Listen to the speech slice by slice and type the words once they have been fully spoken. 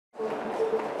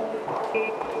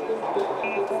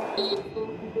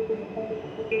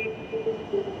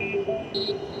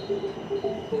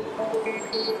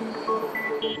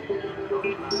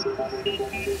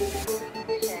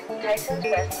Tyson's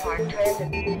West Park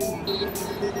Transit.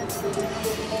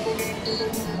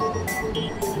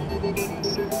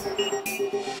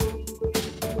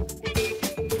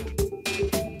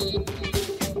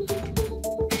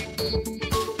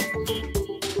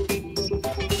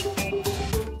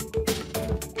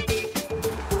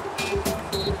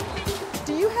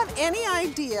 Do you have any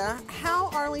idea how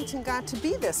Arlington got to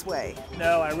be this way?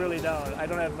 No, I really don't. I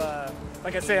don't have,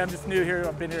 like I say, I'm just new here.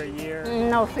 I've been here a year.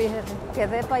 No, fíjate, que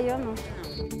sepa yo no.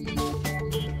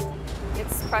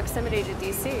 It's proximity to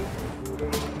DC.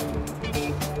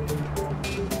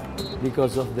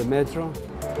 Because of the metro,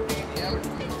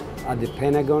 at the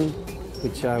Pentagon,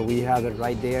 which we have it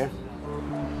right there.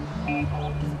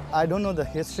 I don't know the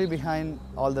history behind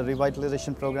all the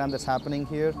revitalization program that's happening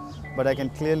here, but I can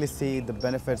clearly see the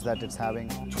benefits that it's having.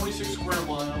 26 square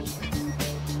miles.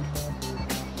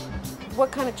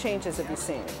 What kind of changes have you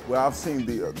seen? Well, I've seen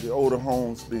the older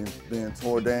homes being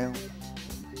torn down,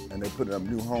 and they're putting up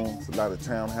new homes, a lot of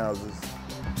townhouses.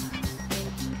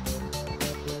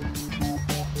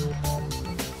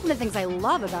 One of the things I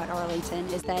love about Arlington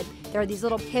is that there are these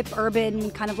little hip urban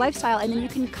kind of lifestyle, and then you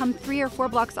can come 3 or 4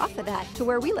 blocks off of that to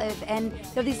where we live, and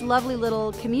there are these lovely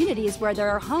little communities where there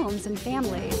are homes and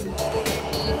families.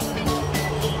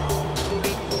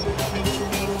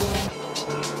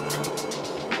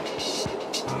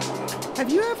 Have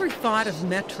you ever thought of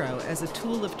Metro as a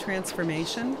tool of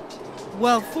transformation?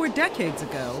 Well, 4 decades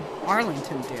ago,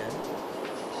 Arlington did.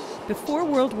 Before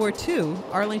World War II,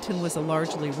 Arlington was a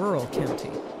largely rural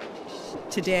county.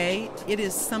 Today, it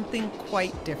is something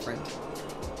quite different.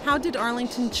 How did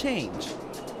Arlington change?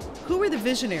 Who were the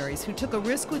visionaries who took a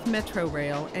risk with Metro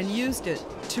Rail and used it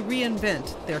to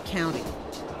reinvent their county?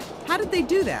 How did they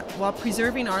do that while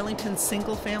preserving Arlington's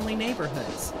single-family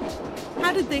neighborhoods?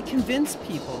 How did they convince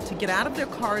people to get out of their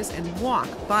cars and walk,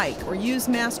 bike, or use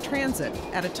mass transit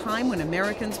at a time when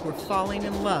Americans were falling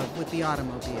in love with the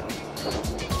automobile?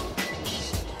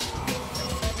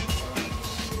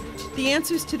 The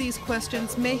answers to these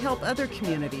questions may help other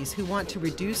communities who want to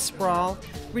reduce sprawl,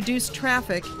 reduce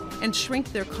traffic, and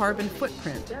shrink their carbon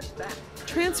footprint.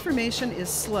 Transformation is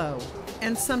slow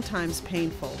and sometimes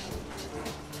painful.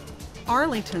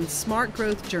 Arlington's smart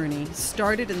growth journey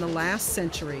started in the last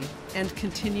century and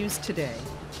continues today.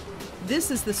 This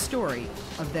is the story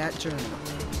of that journey.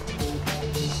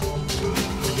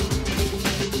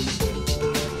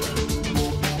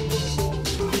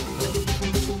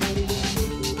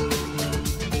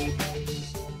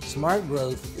 Smart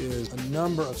growth is a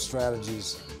number of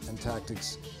strategies and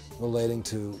tactics relating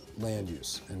to land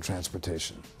use and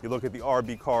transportation. You look at the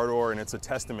RB corridor and it's a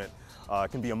testament,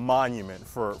 it can be a monument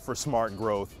for smart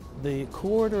growth. The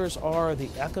corridors are the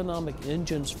economic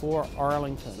engines for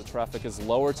Arlington. The traffic is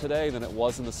lower today than it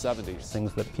was in the 70s.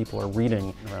 Things that people are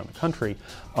reading around the country,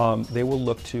 they will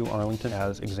look to Arlington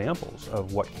as examples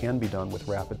of what can be done with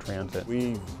rapid transit.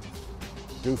 We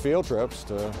do field trips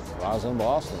to Roslyn,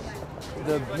 Boston.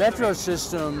 The metro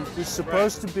system is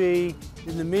supposed to be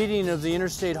in the median of the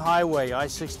interstate highway,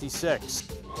 I-66.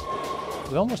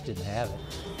 We almost didn't have it.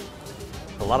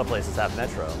 A lot of places have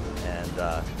metro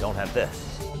and don't have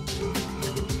this.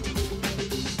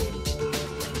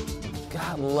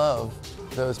 God love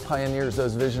those pioneers,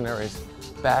 those visionaries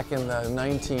back in the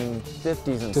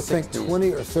 1950s and 60s. To think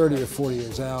 20 or 30 or 40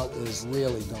 years out is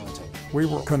really daunting. We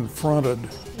were confronted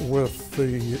with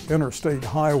the interstate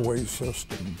highway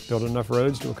system. Build enough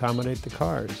roads to accommodate the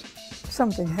cars.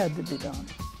 Something had to be done.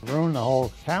 Ruin the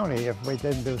whole county if we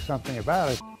didn't do something about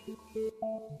it.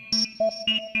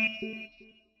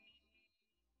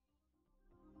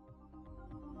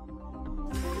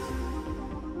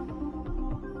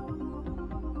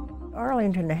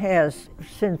 Arlington has,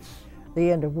 since the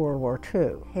end of World War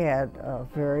II, had a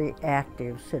very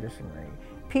active citizenry.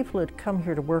 People had come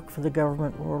here to work for the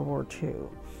government in World War II,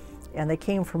 and they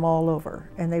came from all over,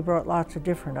 and they brought lots of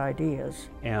different ideas.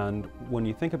 And when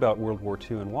you think about World War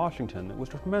II in Washington, it was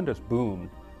a tremendous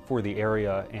boom for the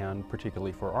area and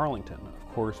particularly for Arlington.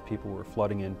 Of course, people were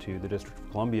flooding into the District of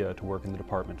Columbia to work in the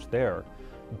departments there,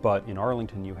 but in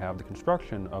Arlington you have the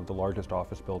construction of the largest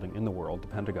office building in the world, the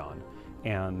Pentagon,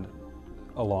 and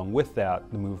along with that,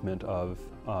 the movement of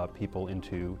people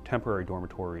into temporary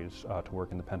dormitories to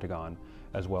work in the Pentagon,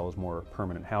 as well as more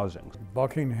permanent housing.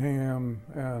 Buckingham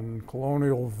and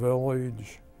Colonial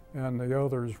Village and the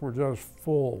others were just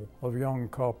full of young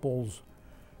couples,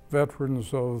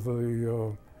 veterans of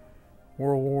the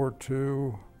World War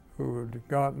II who had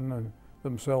gotten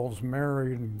themselves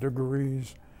married,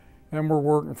 degrees, and were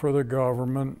working for the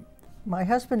government. My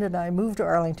husband and I moved to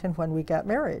Arlington when we got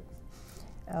married.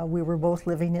 We were both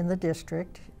living in the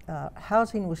district.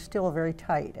 Housing was still very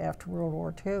tight after World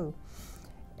War II.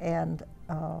 And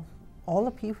all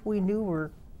the people we knew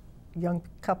were young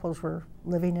couples were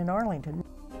living in Arlington.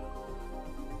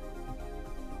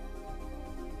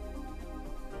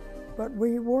 But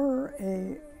we were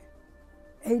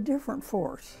a different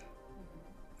force,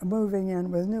 moving in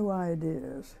with new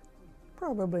ideas,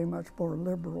 probably much more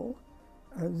liberal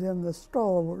than the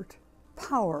stalwart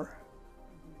power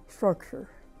structure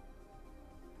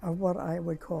of what I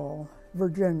would call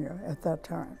Virginia at that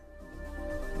time.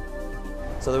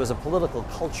 So there was a political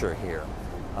culture here,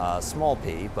 small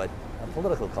p, but a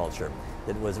political culture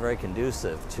that was very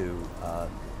conducive to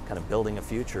kind of building a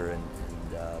future and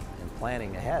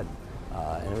planning ahead.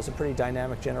 And it was a pretty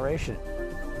dynamic generation.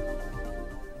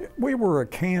 We were a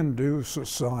can-do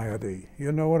society,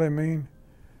 you know what I mean?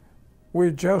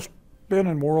 We'd just been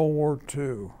in World War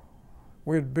II.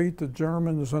 We'd beat the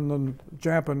Germans and the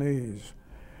Japanese.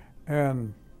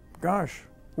 And gosh,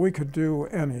 we could do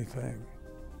anything.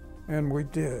 And we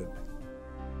did.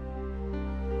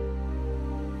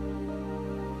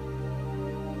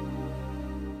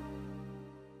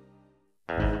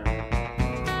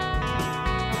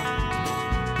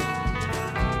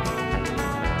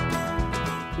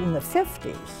 In the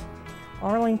 50s,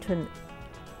 Arlington,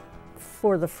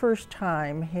 for the first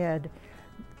time, had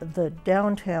the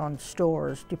downtown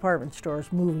stores, department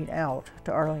stores, moving out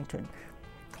to Arlington.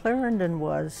 Clarendon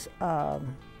was a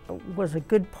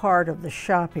good part of the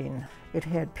shopping. It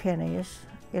had Penny's,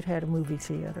 it had a movie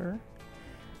theater,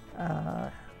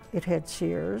 it had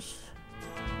Sears.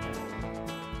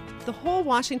 The whole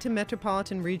Washington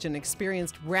metropolitan region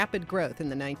experienced rapid growth in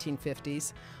the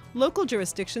 1950s. Local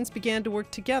jurisdictions began to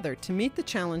work together to meet the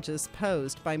challenges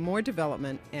posed by more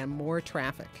development and more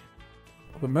traffic.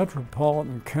 The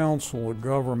Metropolitan Council of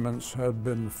Governments had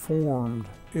been formed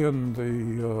in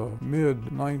the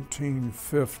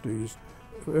mid-1950s.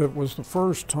 It was the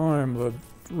first time that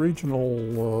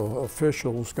regional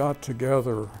officials got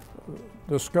together.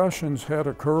 Discussions had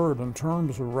occurred in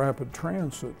terms of rapid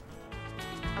transit.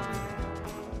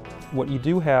 What you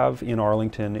do have in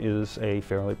Arlington is a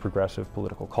fairly progressive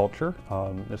political culture.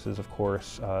 This is, of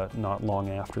course, not long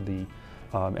after the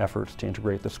efforts to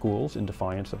integrate the schools in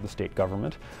defiance of the state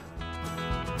government.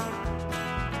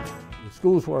 The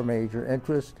schools were a major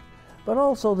interest, but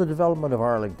also the development of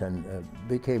Arlington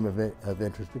became of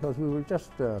interest because we were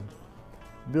just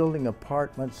building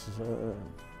apartments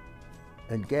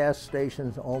and gas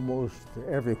stations almost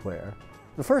everywhere.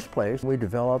 The first place we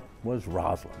developed was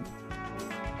Roslyn.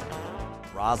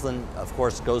 Roslyn, of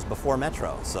course, goes before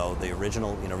Metro, so the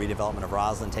original redevelopment of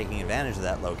Roslyn, taking advantage of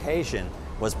that location,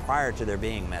 was prior to there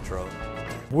being Metro.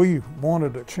 We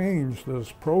wanted to change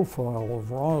this profile of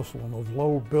Roslyn, of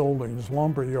low buildings,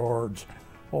 lumber yards,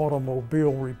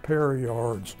 automobile repair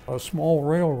yards, a small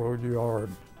railroad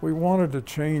yard. We wanted to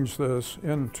change this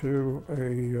into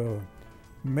a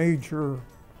major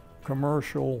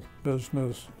commercial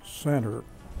business center.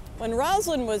 When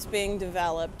Roslyn was being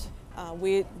developed,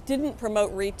 we didn't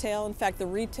promote retail. In fact, the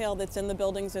retail that's in the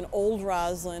buildings in Old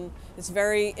Roslyn is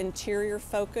very interior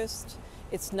focused.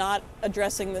 It's not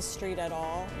addressing the street at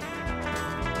all.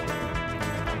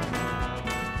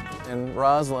 In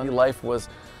Roslyn, life was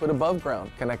put above ground,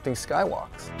 connecting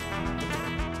skywalks.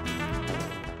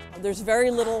 There's very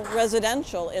little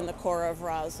residential in the core of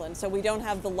Roslyn, so we don't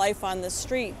have the life on the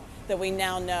street that we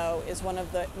now know is one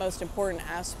of the most important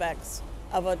aspects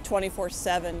of a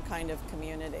 24/7 kind of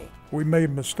community. We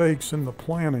made mistakes in the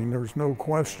planning, there's no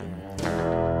question.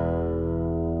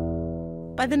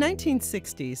 By the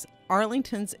 1960s,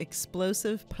 Arlington's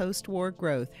explosive post-war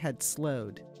growth had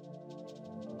slowed.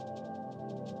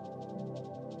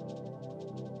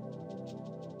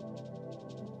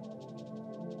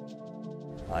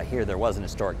 Here there was an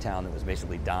historic town that was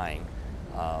basically dying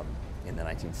in the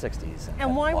 1960s.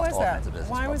 And why was that?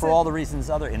 Why was for all the reasons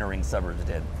other inner-ring suburbs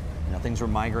did. Things were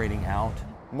migrating out.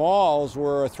 Malls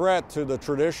were a threat to the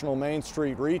traditional Main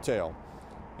Street retail.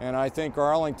 And I think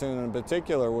Arlington in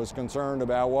particular was concerned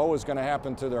about what was going to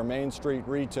happen to their Main Street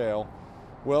retail.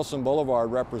 Wilson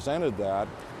Boulevard represented that.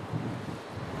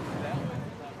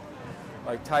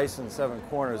 Like Tyson, Seven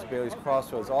Corners, Bailey's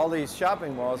Crossroads, all these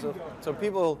shopping malls. So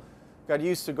people got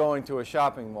used to going to a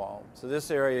shopping mall. So this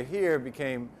area here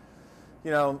became,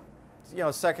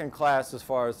 second class as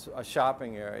far as a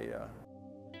shopping area.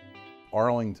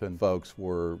 Arlington folks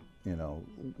were you know,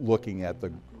 looking at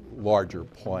the larger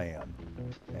plan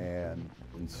and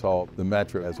saw the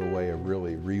Metro as a way of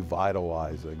really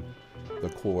revitalizing the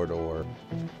corridor.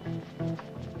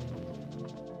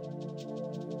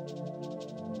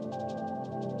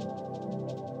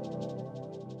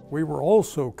 We were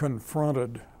also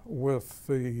confronted with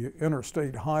the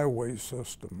interstate highway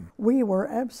system. We were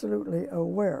absolutely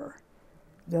aware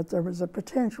that there was a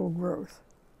potential growth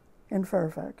in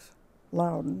Fairfax,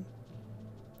 Loudoun,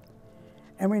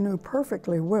 and we knew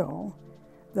perfectly well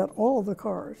that all the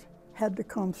cars had to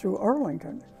come through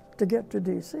Arlington to get to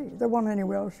DC. There wasn't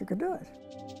anywhere else you could do it.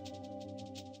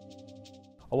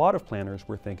 A lot of planners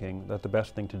were thinking that the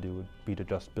best thing to do would be to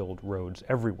just build roads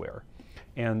everywhere.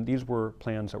 And these were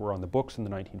plans that were on the books in the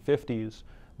 1950s.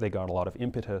 They got a lot of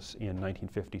impetus in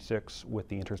 1956 with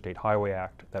the Interstate Highway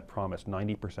Act that promised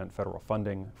 90% federal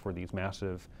funding for these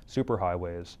massive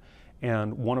superhighways.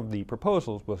 And one of the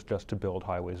proposals was just to build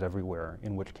highways everywhere,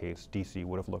 in which case DC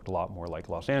would have looked a lot more like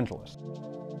Los Angeles.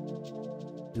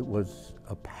 It was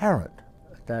apparent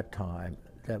at that time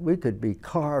that we could be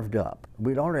carved up.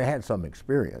 We'd already had some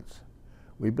experience.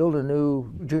 We built a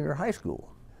new junior high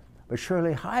school, but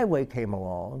Shirley Highway came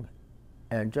along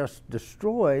and just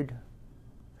destroyed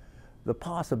the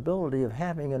possibility of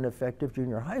having an effective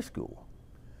junior high school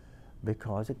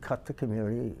because it cut the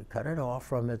community, cut it off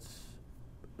from its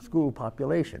school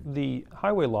population. The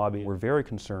highway lobby were very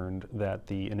concerned that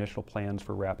the initial plans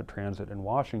for rapid transit in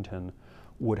Washington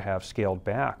would have scaled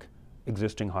back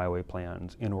existing highway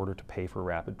plans in order to pay for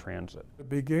rapid transit. It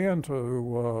began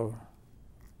to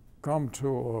come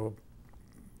to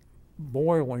a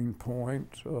boiling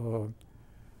point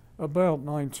about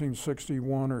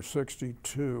 1961 or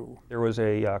 62. There was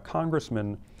a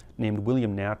congressman named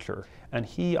William Natcher, and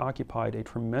he occupied a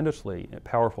tremendously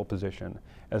powerful position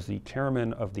as the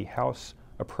chairman of the House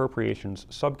Appropriations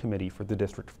Subcommittee for the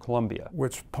District of Columbia,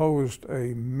 which posed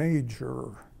a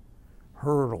major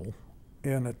hurdle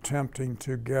in attempting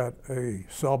to get a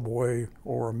subway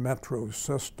or a metro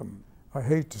system. I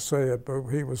hate to say it, but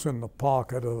he was in the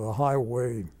pocket of the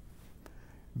highway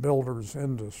builders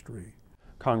industry.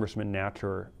 Congressman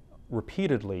Natcher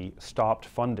repeatedly stopped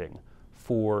funding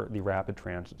for the rapid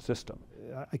transit system.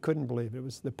 I couldn't believe it. It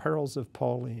was the perils of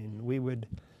Pauline. We would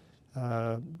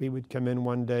come in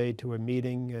one day to a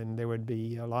meeting and there would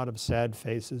be a lot of sad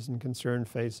faces and concerned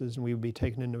faces, and we would be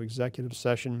taken into executive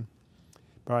session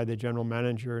by the general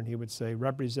manager, and he would say,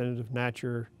 Representative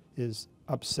Natcher is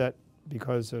upset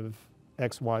because of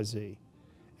XYZ,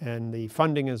 and the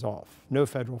funding is off. No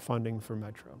federal funding for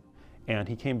Metro. And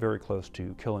he came very close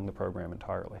to killing the program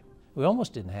entirely. We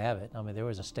almost didn't have it. I mean, there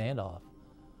was a standoff.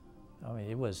 I mean,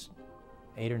 it was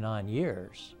 8 or 9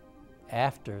 years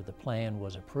after the plan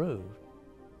was approved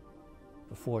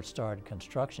before it started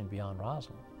construction beyond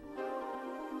Rosslyn.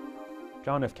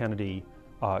 John F. Kennedy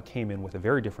came in with a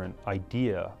very different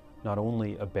idea, not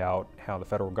only about how the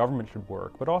federal government should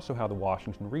work, but also how the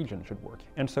Washington region should work.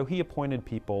 And so he appointed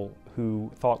people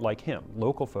who thought like him,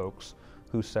 local folks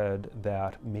who said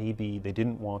that maybe they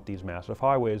didn't want these massive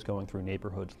highways going through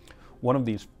neighborhoods. One of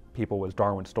these people was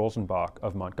Darwin Stolzenbach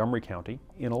of Montgomery County.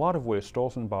 In a lot of ways,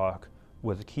 Stolzenbach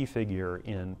was a key figure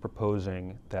in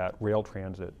proposing that rail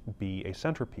transit be a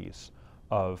centerpiece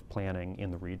of planning in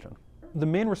the region. The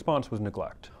main response was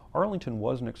neglect. Arlington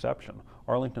was an exception.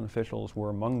 Arlington officials were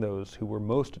among those who were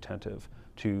most attentive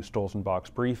to Stolzenbach's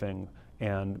briefing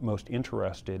and most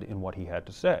interested in what he had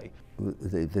to say.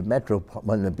 The metro,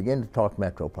 when they began to talk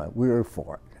metro plan, we were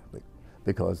for it,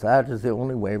 because that is the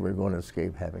only way we're going to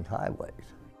escape having highways.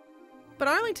 But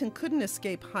Arlington couldn't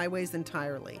escape highways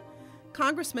entirely.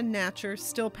 Congressman Natcher,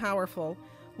 still powerful,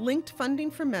 linked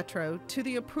funding for Metro to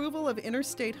the approval of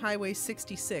Interstate Highway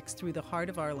 66 through the heart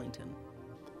of Arlington.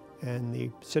 And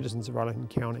the citizens of Arlington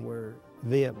County were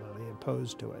vehemently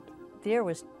opposed to it. There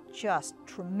was just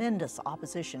tremendous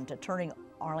opposition to turning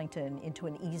Arlington into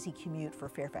an easy commute for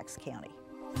Fairfax County.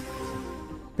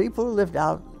 People who lived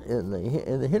out in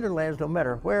the hinterlands, no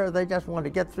matter where, they just wanted to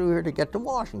get through here to get to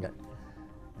Washington.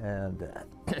 And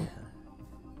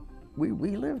we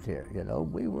lived here, you know.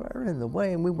 We were in the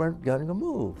way and we weren't going to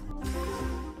move.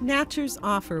 Natcher's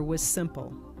offer was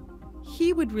simple.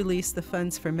 He would release the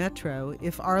funds for Metro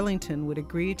if Arlington would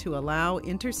agree to allow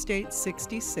Interstate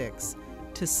 66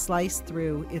 to slice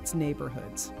through its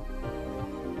neighborhoods.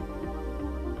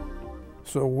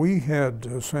 So we had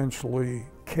to essentially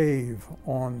cave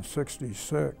on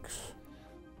 66.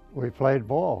 We played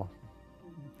ball,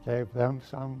 gave them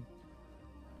some,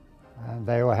 and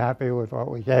they were happy with what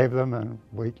we gave them, and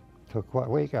we took what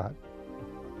we got.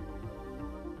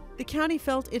 The county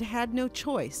felt it had no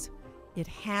choice. It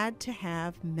had to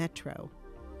have Metro.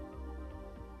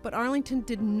 But Arlington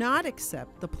did not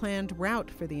accept the planned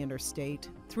route for the interstate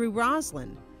through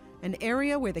Roslyn, an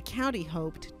area where the county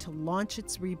hoped to launch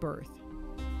its rebirth.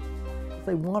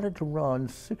 They wanted to run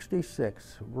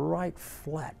 66 right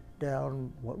flat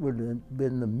down what would have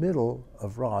been the middle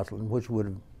of Roslyn, which would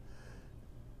have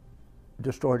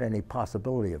destroyed any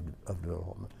possibility of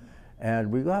development.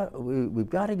 And we've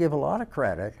got to give a lot of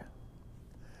credit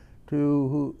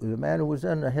to the man who was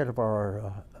then the head of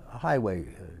our highway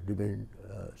division,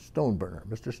 Stoneburner,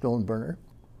 Mr. Stoneburner.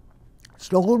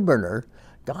 Stoneburner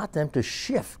got them to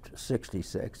shift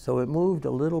 66, so it moved a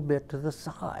little bit to the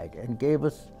side and gave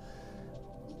us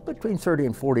between 30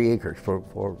 and 40 acres for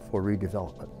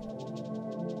redevelopment.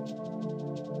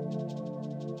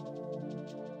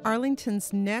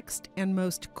 Arlington's next and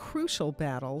most crucial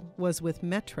battle was with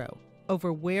Metro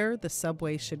over where the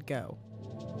subway should go.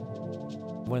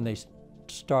 When they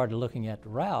started looking at the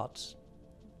routes,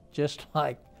 just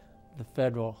like the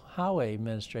Federal Highway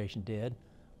Administration did,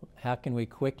 how can we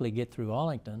quickly get through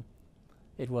Arlington?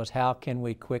 It was how can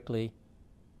we quickly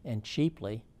and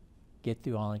cheaply get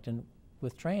through Arlington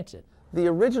with transit. The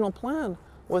original plan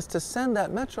was to send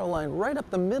that metro line right up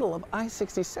the middle of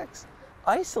I-66,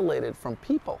 isolated from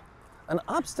people, an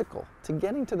obstacle to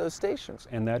getting to those stations.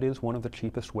 And that is one of the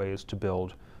cheapest ways to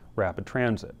build rapid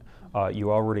transit.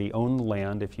 You already own the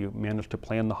land. If you manage to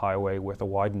plan the highway with a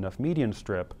wide enough median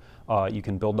strip, you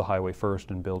can build the highway first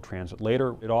and build transit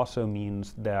later. It also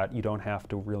means that you don't have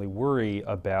to really worry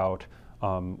about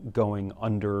going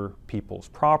under people's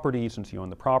property. Since you own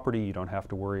the property, you don't have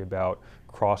to worry about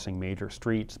crossing major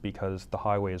streets because the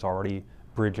highway is already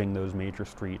bridging those major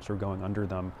streets or going under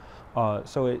them.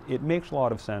 So it makes a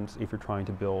lot of sense if you're trying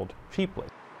to build cheaply.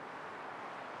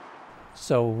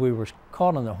 So we were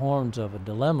caught on the horns of a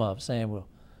dilemma of saying, well,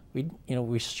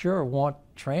 we sure want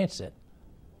transit,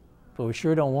 but we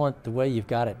sure don't want the way you've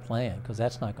got it planned, because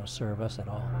that's not going to serve us at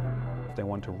all. If they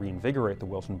want to reinvigorate the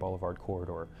Wilson Boulevard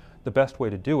corridor, the best way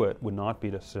to do it would not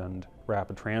be to send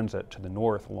rapid transit to the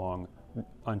north along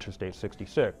Interstate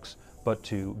 66, but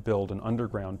to build an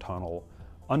underground tunnel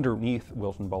underneath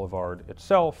Wilson Boulevard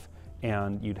itself,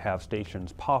 and you'd have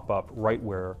stations pop up right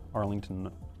where Arlington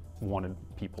wanted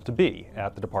people to be,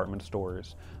 at the department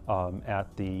stores, at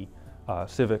the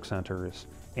civic centers,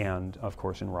 and of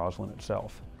course in Roslyn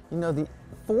itself. You know, the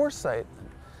foresight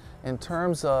in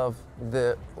terms of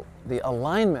the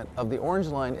alignment of the Orange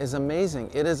Line is amazing.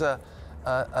 It is a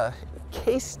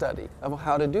case study of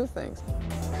how to do things.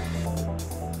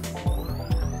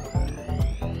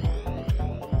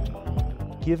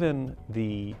 Given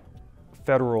the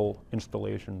federal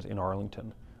installations in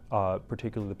Arlington,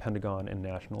 particularly the Pentagon and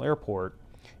National Airport,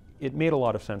 it made a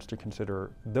lot of sense to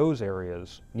consider those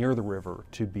areas near the river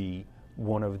to be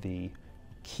one of the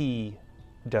key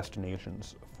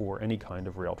destinations for any kind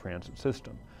of rail transit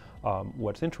system.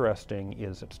 What's interesting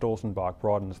is that Stolzenbach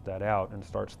broadens that out and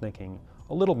starts thinking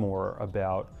a little more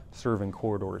about serving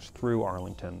corridors through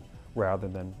Arlington rather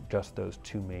than just those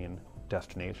two main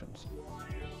destinations.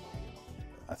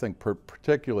 I think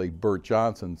particularly Bert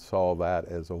Johnson saw that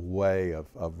as a way of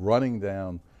running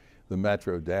down the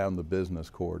metro, down the business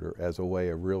corridor, as a way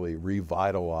of really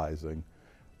revitalizing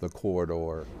the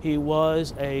corridor. He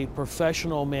was a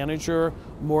professional manager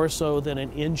more so than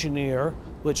an engineer,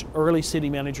 which early city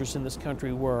managers in this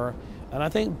country were. And I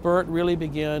think Bert really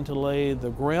began to lay the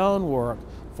groundwork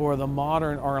for the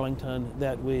modern Arlington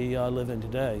that we live in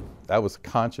today. That was a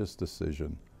conscious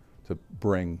decision to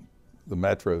bring the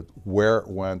metro where it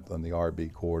went on the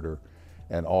RB corridor,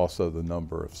 and also the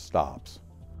number of stops.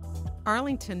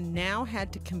 Arlington now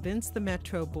had to convince the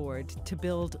Metro Board to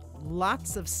build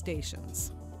lots of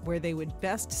stations where they would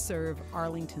best serve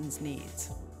Arlington's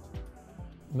needs.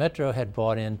 Metro had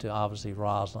bought into, obviously,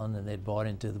 Roslyn, and they'd bought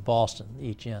into the Boston,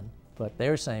 each end. But they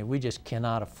were saying, we just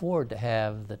cannot afford to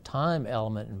have the time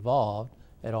element involved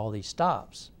at all these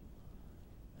stops.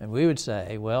 And we would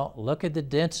say, well, look at the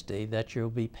density that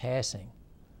you'll be passing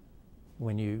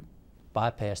when you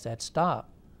bypass that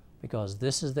stop, because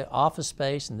this is the office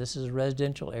space and this is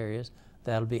residential areas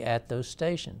that'll be at those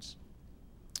stations.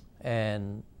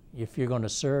 And if you're going to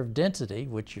serve density,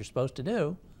 which you're supposed to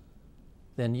do,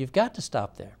 then you've got to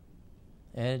stop there.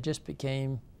 And it just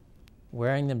became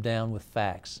wearing them down with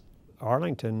facts.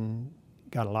 Arlington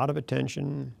got a lot of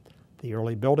attention. The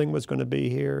early building was going to be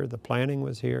here, the planning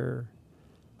was here.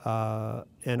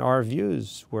 And our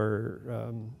views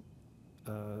were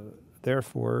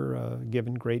therefore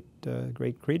given great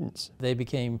credence. They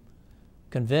became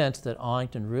convinced that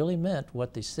Arlington really meant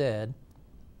what they said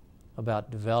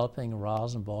about developing a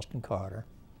Roslyn Boston corridor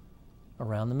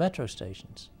around the metro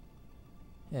stations.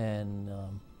 And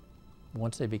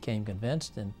once they became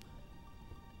convinced, then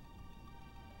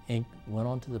ink went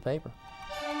onto the paper.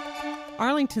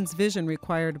 Arlington's vision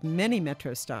required many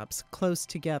metro stops close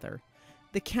together.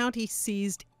 The county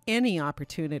seized any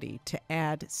opportunity to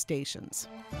add stations.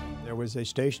 There was a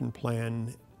station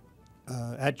plan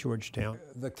at Georgetown.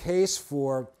 The case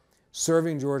for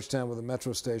serving Georgetown with a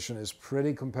metro station is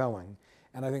pretty compelling,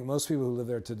 and I think most people who live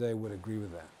there today would agree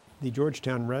with that. The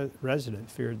Georgetown resident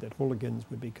feared that hooligans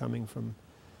would be coming from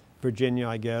Virginia,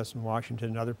 I guess, and Washington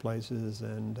and other places,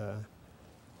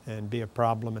 and be a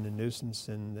problem and a nuisance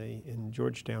in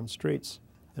Georgetown streets.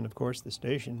 And of course, the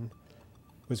station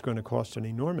was going to cost an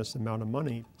enormous amount of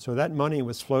money. So that money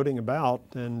was floating about,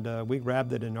 and we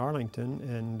grabbed it in Arlington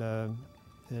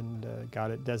and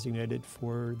got it designated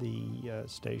for the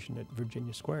station at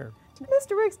Virginia Square.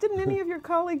 Mr. Ricks, didn't any of your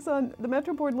colleagues on the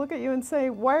Metro Board look at you and say,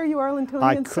 why are you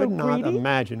Arlingtonians so I greedy? could not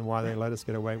imagine why they let us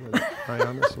get away with it. I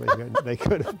honestly couldn't. They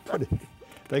could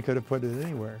have put it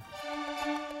anywhere.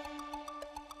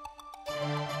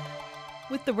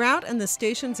 With the route and the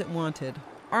stations it wanted,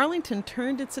 Arlington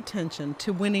turned its attention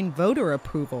to winning voter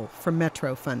approval for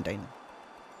Metro funding.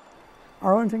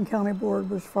 Arlington County Board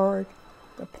was for it.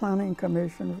 The Planning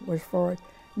Commission was for it.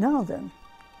 Now then,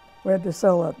 we had to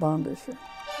sell that bond issue.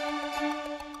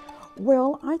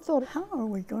 Well, I thought, how are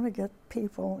we going to get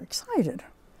people excited?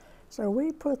 So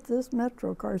we put this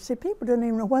Metro card. See, people didn't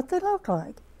even know what they looked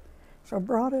like. So I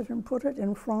brought it and put it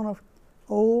in front of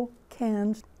old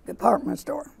Can's department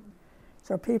store.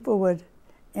 So people would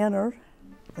enter,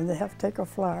 and they'd have to take a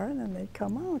flyer, and then they'd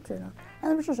come out, you know.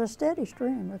 And it was just a steady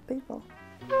stream of people.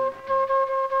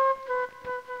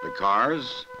 The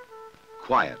cars,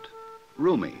 quiet,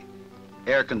 roomy,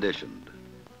 air-conditioned.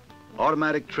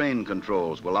 Automatic train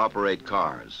controls will operate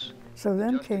cars. So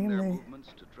then came the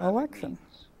election.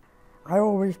 I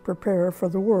always prepare for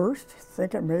the worst,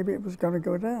 thinking maybe it was going to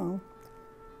go down,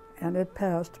 and it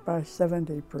passed by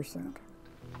 70%.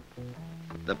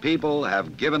 The people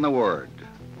have given the word.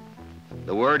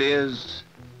 The word is,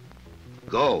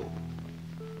 go.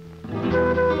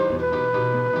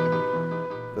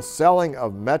 The selling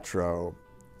of Metro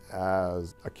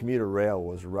as a commuter rail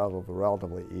was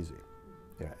relatively easy.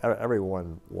 Yeah,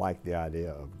 everyone liked the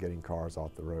idea of getting cars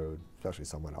off the road, especially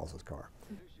someone else's car.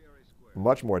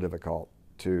 Much more difficult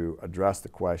to address the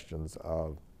questions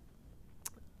of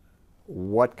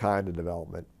what kind of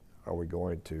development are we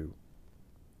going to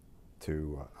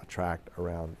attract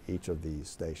around each of these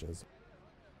stations.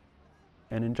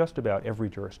 And in just about every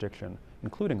jurisdiction,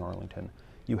 including Arlington,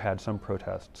 you had some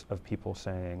protests of people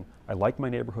saying, I like my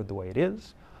neighborhood the way it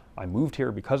is, I moved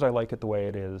here because I like it the way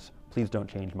it is, please don't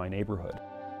change my neighborhood.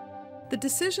 The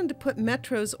decision to put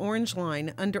Metro's Orange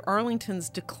Line under Arlington's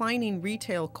declining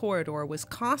retail corridor was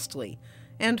costly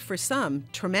and, for some,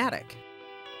 traumatic.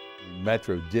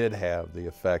 Metro did have the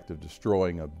effect of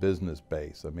destroying a business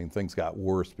base. I mean, things got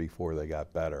worse before they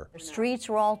got better. The streets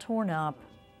were all torn up.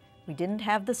 We didn't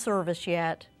have the service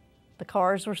yet. The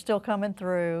cars were still coming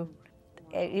through.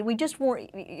 It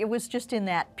was just in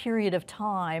that period of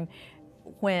time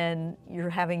when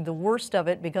you're having the worst of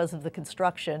it because of the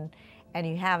construction and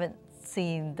you haven't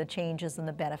seen the changes and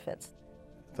the benefits.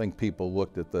 I think people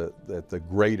looked at the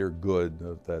greater good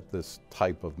that this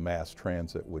type of mass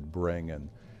transit would bring, and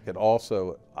it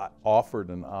also offered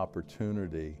an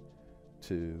opportunity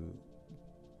to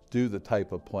do the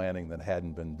type of planning that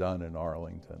hadn't been done in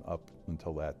Arlington up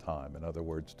until that time. In other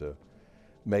words, to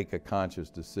make a conscious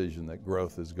decision that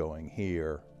growth is going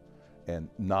here and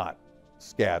not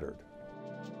scattered.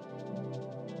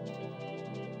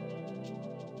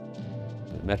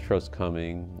 Metro's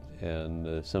coming,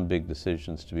 and some big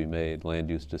decisions to be made, land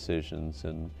use decisions,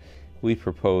 and we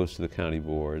proposed to the county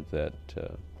board that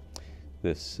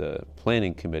this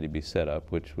planning committee be set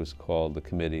up, which was called the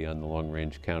Committee on the Long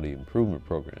Range County Improvement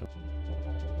Program.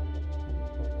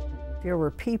 There were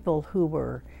people who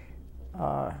were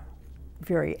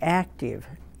very active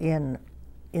in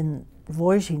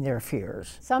voicing their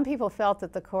fears. Some people felt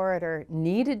that the corridor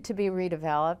needed to be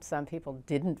redeveloped. Some people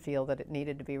didn't feel that it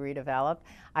needed to be redeveloped.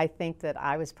 I think that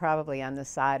I was probably on the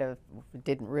side of it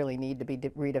didn't really need to be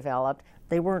redeveloped.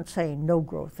 They weren't saying no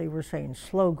growth, they were saying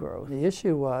slow growth. The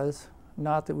issue was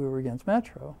not that we were against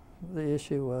Metro. The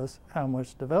issue was how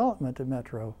much development did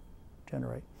Metro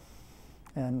generate,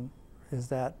 and is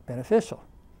that beneficial?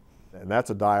 And that's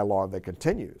a dialogue that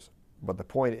continues. But the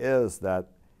point is that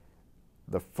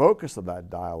the focus of that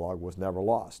dialogue was never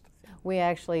lost. We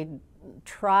actually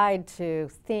tried to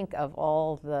think of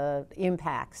all the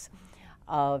impacts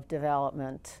of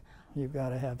development. You've got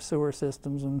to have sewer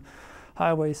systems and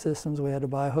highway systems. We had to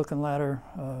buy hook and ladder,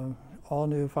 all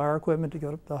new fire equipment to go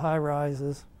up the high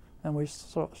rises, and we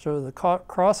showed the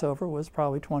crossover was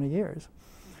probably 20 years.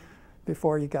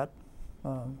 before you got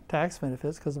tax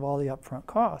benefits because of all the upfront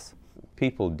costs.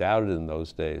 People doubted in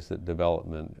those days that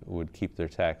development would keep their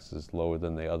taxes lower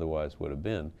than they otherwise would have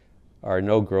been. Our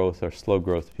no-growth or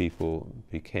slow-growth people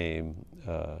became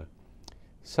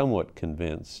somewhat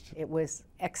convinced. It was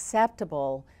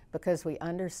acceptable because we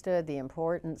understood the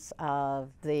importance of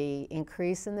the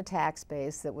increase in the tax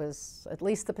base that was, at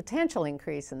least the potential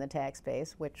increase in the tax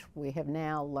base, which we have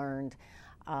now learned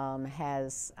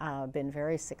has been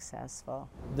very successful.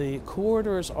 The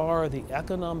corridors are the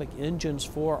economic engines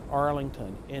for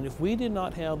Arlington, and if we did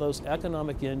not have those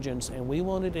economic engines and we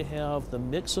wanted to have the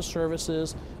mix of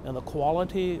services and the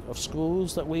quality of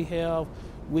schools that we have,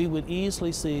 we would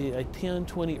easily see a 10,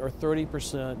 20, or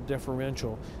 30%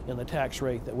 differential in the tax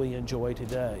rate that we enjoy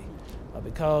today.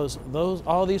 Because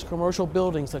all these commercial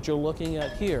buildings that you're looking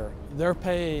at here, they're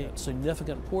paying a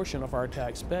significant portion of our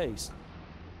tax base.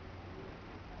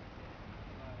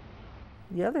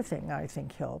 The other thing I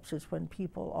think helps is when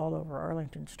people all over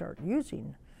Arlington start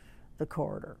using the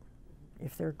corridor.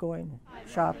 If they're going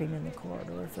shopping in the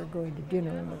corridor, if they're going to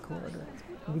dinner in the corridor,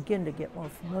 and begin to get more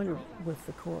familiar with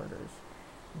the corridors,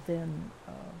 then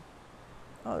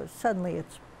suddenly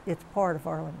it's part of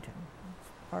Arlington.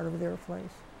 It's part of their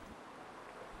place.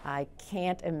 I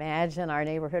can't imagine our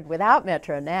neighborhood without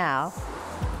Metro now.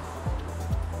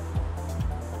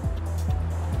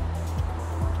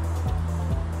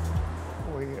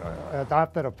 We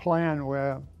adopted a plan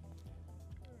where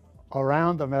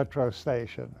around the metro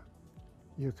station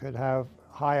you could have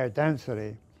higher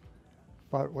density,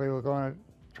 but we were going to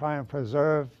try and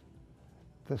preserve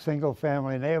the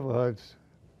single-family neighborhoods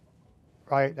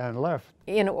right and left.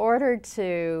 In order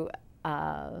to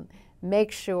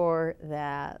make sure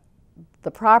that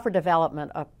the proper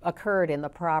development occurred in the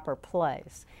proper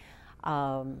place,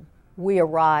 we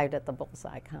arrived at the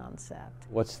bullseye concept.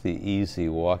 What's the easy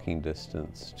walking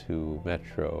distance to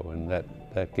Metro? And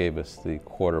that gave us the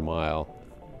quarter-mile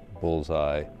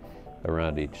bullseye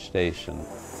around each station.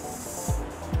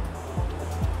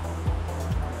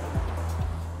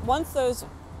 Once those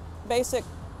basic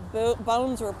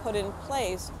bones were put in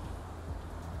place,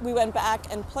 we went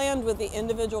back and planned with the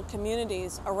individual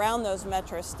communities around those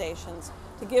metro stations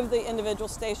to give the individual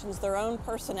stations their own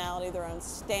personality, their own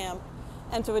stamp,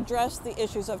 and to address the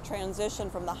issues of transition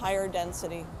from the higher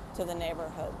density to the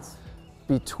neighborhoods.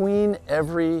 Between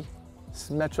every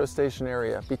metro station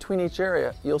area, between each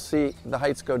area, you'll see the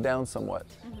heights go down somewhat.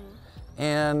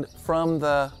 And from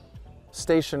the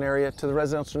station area to the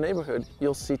residential neighborhood,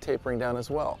 you'll see tapering down as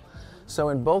well. So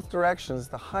in both directions,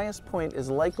 the highest point is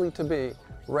likely to be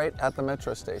right at the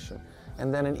metro station.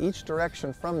 And then in each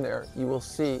direction from there, you will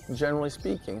see, generally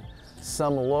speaking,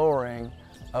 some lowering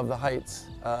of the heights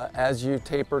as you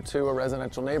taper to a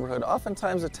residential neighborhood.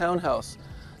 Oftentimes a townhouse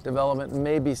development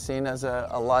may be seen as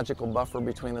a logical buffer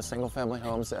between the single-family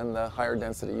homes and the higher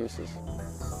density uses.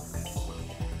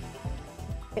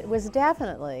 It was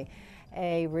definitely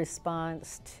a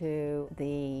response to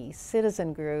the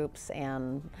citizen groups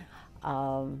and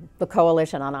the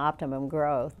Coalition on Optimum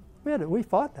Growth. We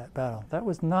fought that battle. That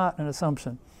was not an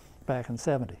assumption back in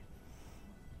 '70.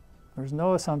 There was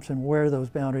no assumption where those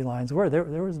boundary lines were. There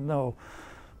was no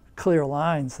clear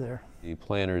lines there. The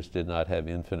planners did not have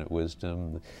infinite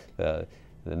wisdom. The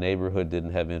neighborhood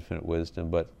didn't have infinite wisdom,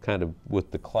 but kind of with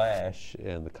the clash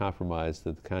and the compromise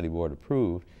that the county board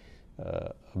approved,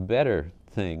 a better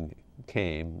thing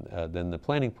came than the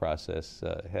planning process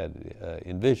had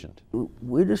envisioned.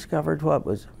 We discovered what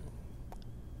was,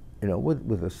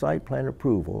 with a site plan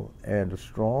approval and a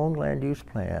strong land use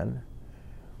plan,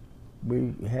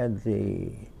 we had the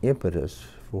impetus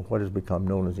for what has become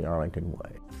known as the Arlington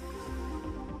Way.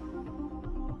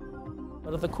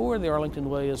 But at the core of the Arlington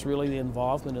Way is really the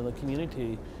involvement in the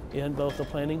community in both the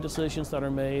planning decisions that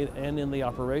are made and in the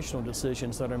operational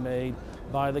decisions that are made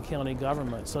by the county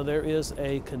government. So there is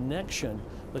a connection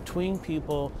between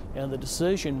people and the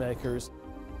decision makers.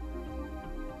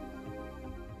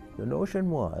 The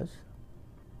notion was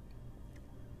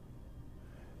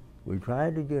we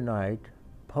tried to unite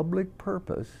public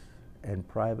purpose and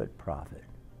private profit.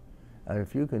 And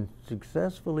if you can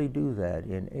successfully do that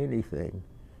in anything,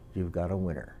 you've got a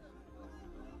winner.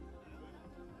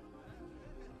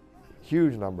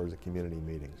 Huge numbers of community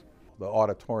meetings. The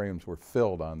auditoriums were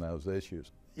filled on those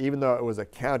issues. Even though it was a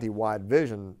county-wide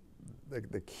vision,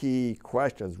 the key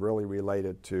questions really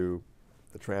related to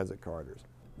the transit corridors.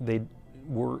 They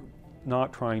were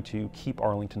not trying to keep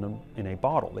Arlington in a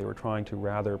bottle. They were trying to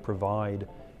rather provide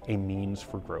a means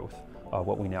for growth,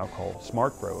 what we now call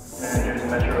smart growth.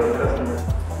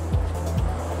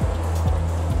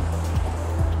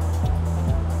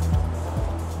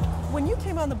 When you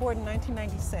came on the board in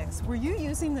 1996, were you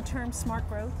using the term smart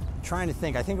growth? Trying to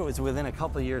think, I think it was within a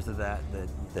couple of years of that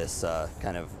this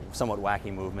kind of somewhat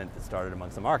wacky movement that started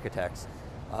among some architects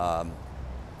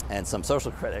and some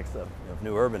social critics of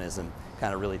new urbanism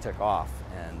kind of really took off.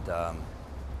 And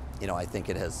you know, I think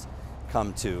it has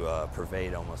come to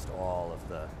pervade almost all of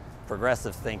the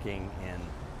progressive thinking in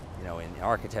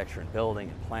architecture and building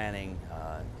and planning.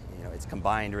 You know, it's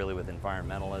combined really with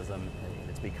environmentalism.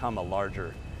 It's become a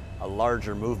larger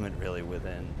movement really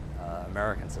within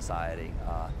American society,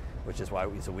 which is why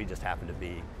we just happen to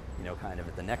be, you know, kind of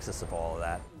at the nexus of all of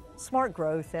that. Smart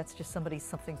growth, that's just somebody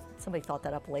thought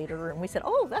that up later, and we said,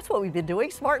 oh, that's what we've been doing,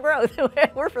 smart growth.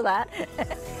 We're for that.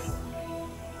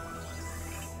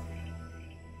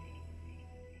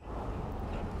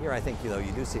 Here I think, you know,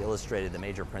 you do see illustrated the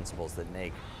major principles that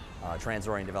make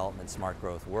trans-oriented development, smart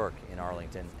growth work in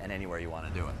Arlington and anywhere you want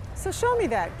to do it. So show me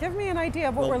that. Give me an idea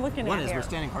of what we're looking at here. One is here. we're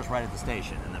standing, of course, right at the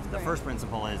station, and the first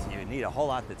principle is you need a whole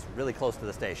lot that's really close to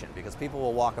the station because people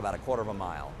will walk about a quarter of a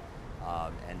mile.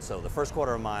 And so the first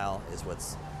quarter of a mile is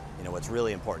what's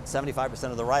really important.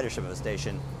 75% of the ridership of a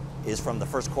station is from the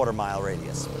first quarter mile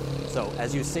radius. So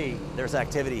as you see, there's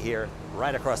activity here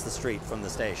right across the street from the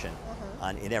station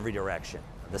in every direction.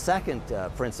 The second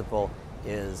principle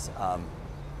is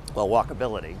well,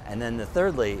 walkability, and then the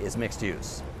thirdly is mixed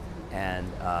use. And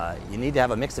you need to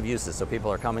have a mix of uses so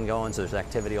people are coming and going, so there's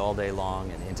activity all day long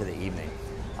and into the evening.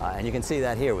 And you can see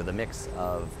that here with a mix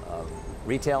of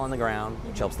retail on the ground,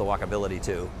 which helps the walkability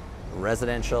too,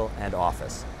 residential and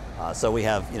office. So we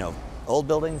have, you know, old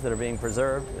buildings that are being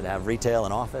preserved that have retail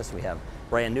and office. We have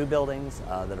brand new buildings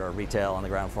that are retail on the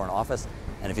ground floor and office.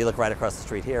 And if you look right across the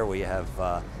street here, we have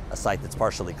a site that's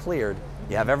partially cleared.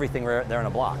 You have everything right there in a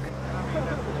block.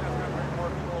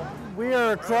 We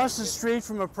are across the street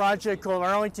from a project called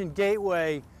Arlington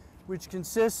Gateway, which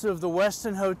consists of the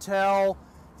Westin Hotel,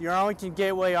 the Arlington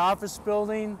Gateway office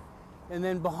building, and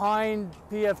then behind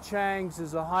P.F. Chang's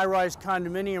is a high-rise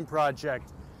condominium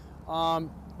project. And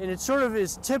it sort of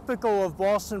is typical of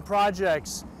Boston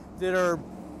projects that are,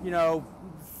 you know,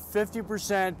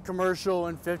 50% commercial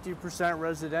and 50%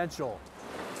 residential.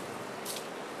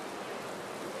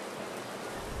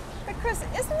 But Chris,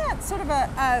 isn't that sort of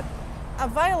a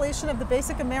violation of the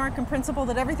basic American principle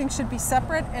that everything should be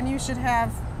separate and you should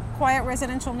have quiet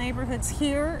residential neighborhoods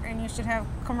here and you should have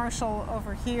commercial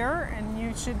over here and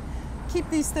you should keep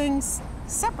these things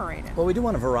separated? Well, we do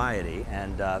want a variety,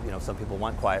 and you know, some people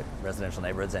want quiet residential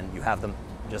neighborhoods, and you have them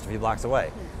just a few blocks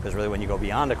away. Because really, when you go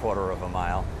beyond a quarter of a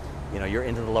mile, you know, you're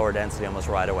into the lower density almost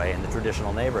right away in the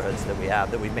traditional neighborhoods that we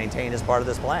have, that we've maintained as part of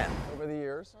this plan. Over the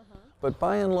years, but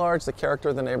by and large, the character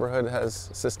of the neighborhood has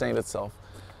sustained itself.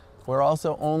 We're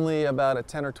also only about a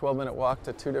 10 or 12 minute walk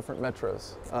to two different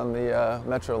metros on the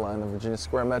Metro line, the Virginia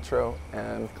Square Metro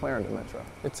and Clarendon Metro.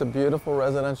 It's a beautiful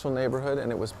residential neighborhood,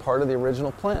 and it was part of the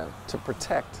original plan to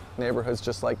protect neighborhoods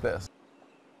just like this.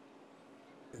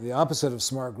 The opposite of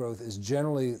smart growth is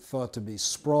generally thought to be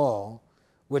sprawl,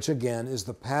 which again is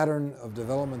the pattern of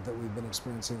development that we've been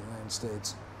experiencing in the United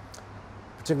States,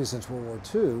 particularly since World War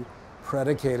II,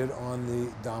 predicated on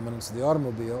the dominance of the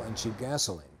automobile and cheap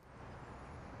gasoline.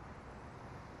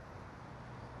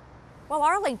 Well,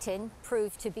 Arlington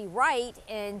proved to be right,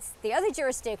 and the other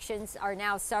jurisdictions are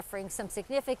now suffering some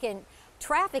significant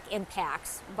traffic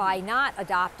impacts by not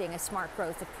adopting a smart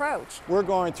growth approach. We're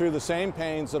going through the same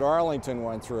pains that Arlington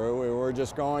went through. We're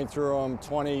just going through them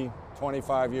 20,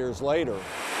 25 years later.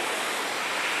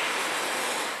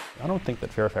 I don't think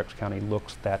that Fairfax County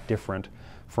looks that different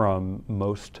from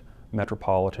most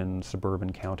metropolitan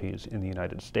suburban counties in the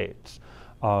United States.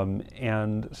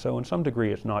 And so in some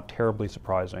degree it's not terribly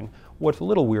surprising. What's a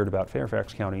little weird about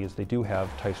Fairfax County is they do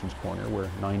have Tyson's Corner where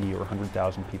 90 or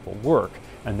 100,000 people work,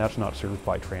 and that's not served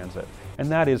by transit. And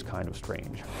that is kind of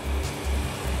strange.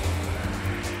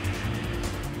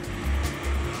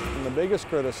 And the biggest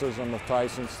criticism of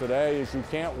Tyson's today is you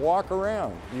can't walk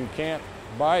around. You can't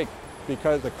bike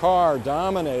because the car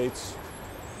dominates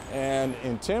and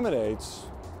intimidates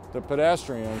the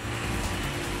pedestrian.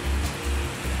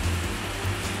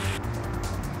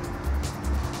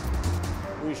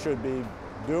 We should be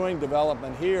doing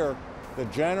development here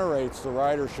that generates the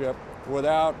ridership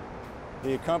without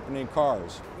the accompanying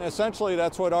cars. And essentially,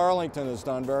 that's what Arlington has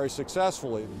done very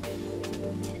successfully.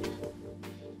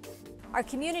 Our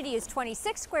community is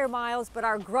 26 square miles, but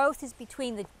our growth is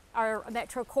between our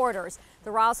metro corridors,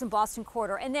 the Rosslyn-Boston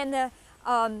corridor, and then the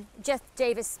Jeff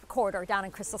Davis corridor down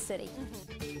in Crystal City.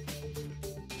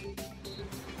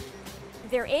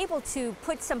 They're able to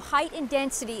put some height and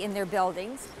density in their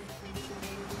buildings.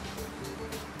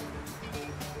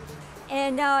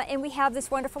 And we have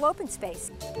this wonderful open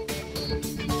space.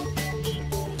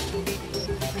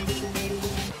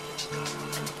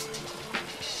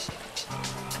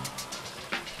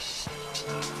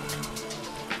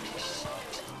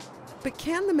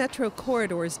 can the metro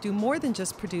corridors do more than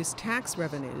just produce tax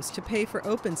revenues to pay for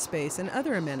open space and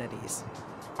other amenities?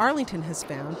 Arlington has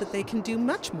found that they can do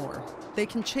much more. They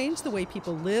can change the way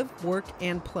people live, work,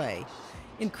 and play.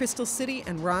 In Crystal City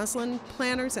and Roslyn,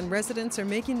 planners and residents are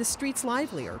making the streets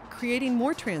livelier, creating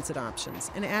more transit options,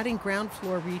 and adding ground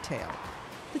floor retail.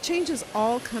 The changes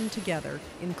all come together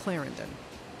in Clarendon.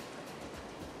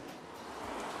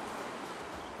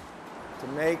 To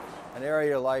make an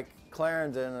area like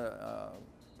Clarendon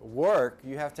work,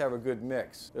 you have to have a good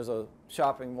mix. There's a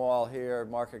shopping mall here,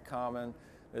 Market Common.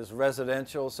 There's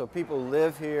residential, so people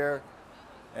live here,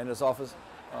 and there's office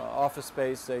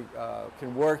space. They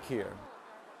can work here.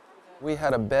 We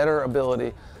had a better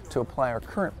ability to apply our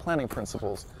current planning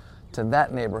principles to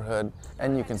that neighborhood,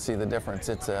 and you can see the difference.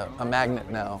 It's a magnet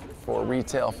now for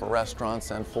retail, for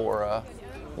restaurants, and for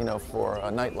for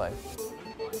nightlife.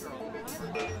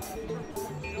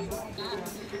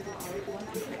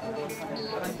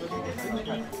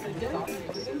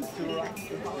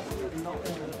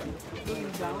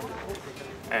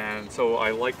 And so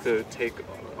I like to take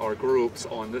our groups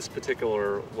on this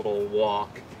particular little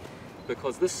walk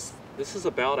because this is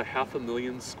about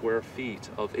 500,000 square feet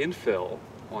of infill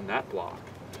on that block.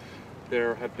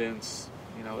 There have been,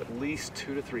 at least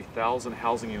 2,000 to 3,000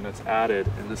 housing units added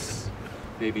in this,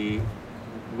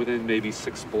 within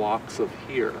 6 blocks of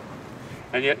here.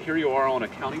 And yet here you are on a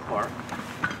county park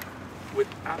with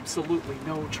absolutely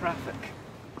no traffic.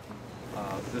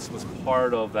 This was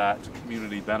part of that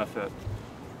community benefit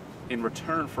in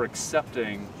return for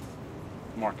accepting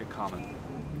Market Common.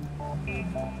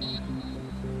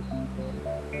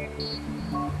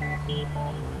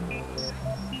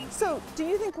 So, do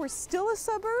you think we're still a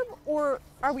suburb, or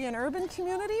are we an urban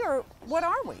community, or what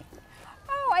are we?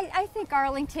 Oh, I think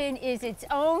Arlington is its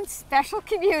own special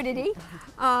community.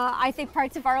 I think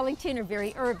parts of Arlington are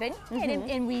very urban,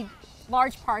 and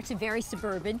large parts are very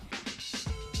suburban.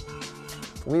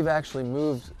 We've actually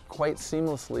moved quite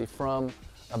seamlessly from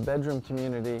a bedroom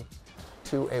community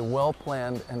to a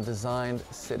well-planned and designed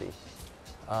city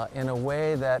in a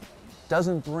way that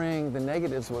doesn't bring the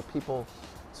negatives of what people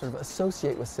sort of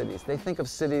associate with cities. They think of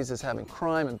cities as having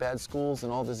crime and bad schools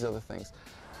and all these other things.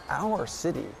 Our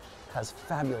city has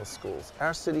fabulous schools.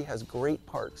 Our city has great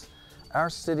parks.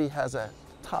 Our city has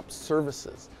top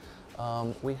services.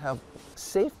 We have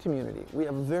safe community. We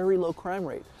have a very low crime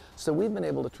rate. So we've been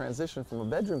able to transition from a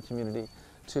bedroom community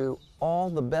to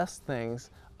all the best things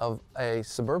of a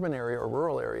suburban area or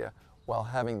rural area while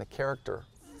having the character,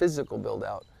 physical build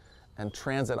out, and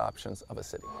transit options of a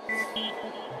city.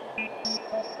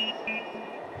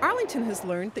 Arlington has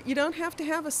learned that you don't have to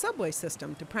have a subway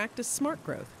system to practice smart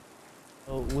growth.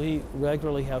 We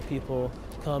regularly have people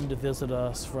come to visit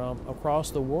us from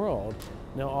across the world.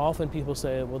 Now, often people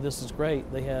say, well, this is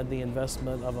great. They had the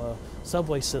investment of a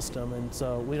subway system, and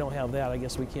so we don't have that. I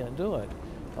guess we can't do it.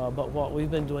 But what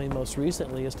we've been doing most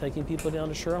recently is taking people down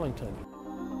to Shirlington.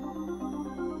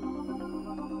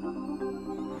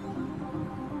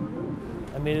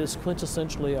 I mean, it's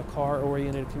quintessentially a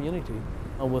car-oriented community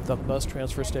with a bus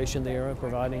transfer station there and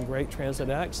providing great transit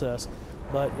access,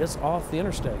 but it's off the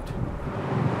interstate.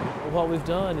 What we've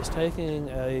done is taking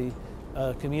a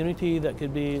community that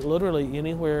could be literally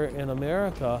anywhere in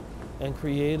America and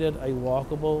created a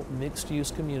walkable,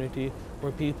 mixed-use community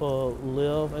where people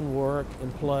live and work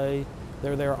and play.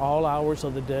 They're there all hours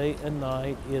of the day and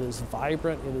night. It is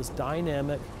vibrant, it is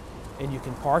dynamic, and you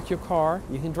can park your car.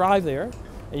 You can drive there,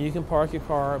 and you can park your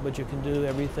car, but you can do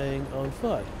everything on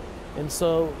foot. And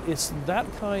so it's that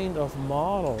kind of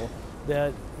model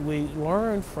that we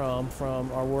learned from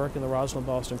our work in the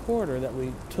Roslyn-Boston corridor that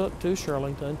we took to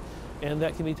Shirlington, and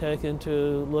that can be taken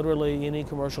to literally any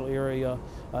commercial area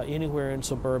anywhere in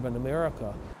suburban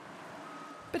America.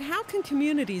 But how can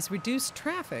communities reduce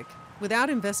traffic without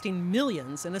investing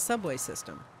millions in a subway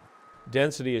system?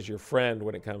 Density is your friend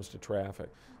when it comes to traffic.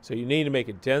 So you need to make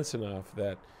it dense enough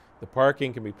that the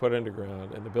parking can be put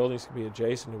underground and the buildings can be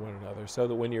adjacent to one another so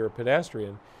that when you're a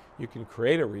pedestrian, you can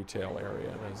create a retail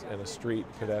area and a street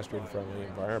pedestrian-friendly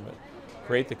environment.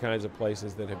 Create the kinds of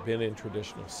places that have been in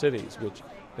traditional cities, which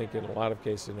I think in a lot of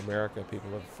cases in America, people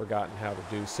have forgotten how to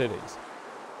do cities.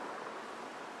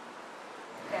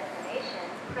 Destination,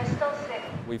 Crystal City.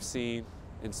 We've seen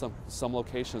in some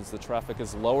locations the traffic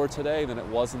is lower today than it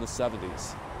was in the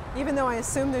 70s. Even though I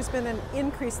assume there's been an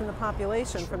increase in the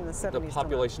population from the 70s. The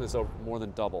population is more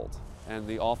than doubled, and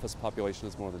the office population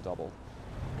is more than doubled.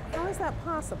 How is that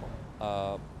possible?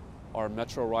 Our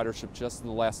metro ridership just in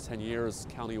the last 10 years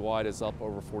countywide is up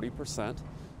over 40%,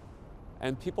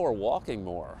 and people are walking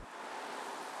more.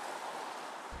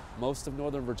 Most of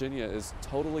Northern Virginia is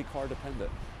totally car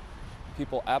dependent.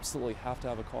 people absolutely have to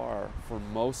have a car for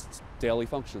most daily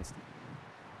functions.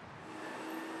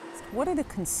 What are the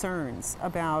concerns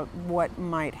about what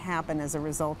might happen as a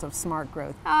result of smart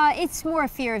growth? It's more a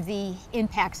fear of the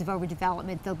impacts of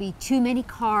overdevelopment. There'll be too many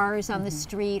cars on the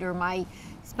street, or my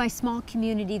small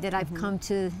community that I've come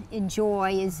to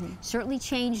enjoy is certainly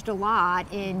changed a lot.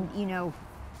 And you know,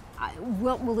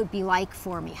 what will it be like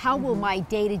for me? How will my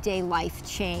day-to-day life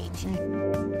change?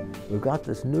 We've got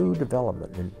this new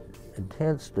development,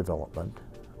 intense development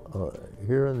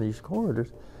here in these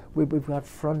corridors. We've got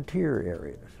frontier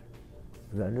areas.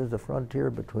 That is the frontier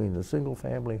between the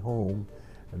single-family home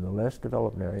and the less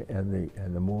developed area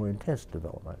and the more intense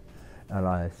development. And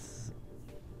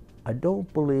I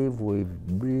don't believe we've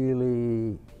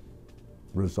really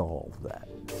resolved that.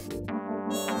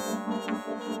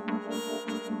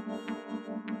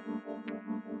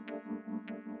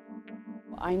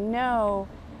 I know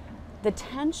the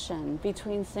tension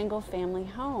between single-family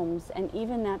homes and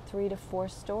even that 3 to 4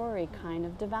 story kind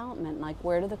of development, like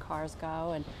where do the cars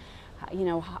go, and you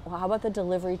know, how about the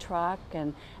delivery truck,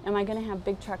 and am I going to have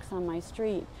big trucks on my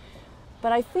street?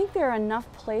 But I think there are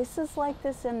enough places like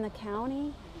this in the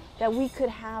county that we could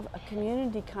have a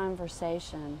community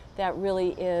conversation that really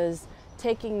is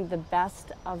taking the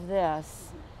best of this,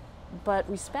 but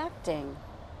respecting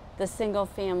the single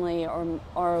family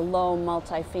or low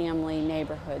multifamily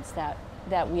neighborhoods that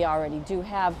we already do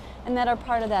have, and that are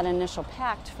part of that initial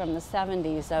pact from the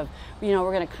 70s of, you know,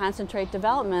 we're going to concentrate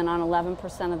development on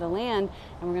 11% of the land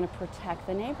and we're going to protect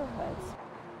the neighborhoods.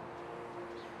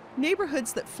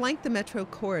 Neighborhoods that flank the metro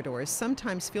corridors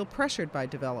sometimes feel pressured by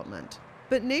development,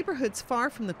 but neighborhoods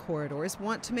far from the corridors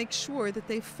want to make sure that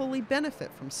they fully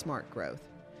benefit from smart growth.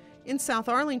 In South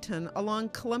Arlington, along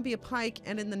Columbia Pike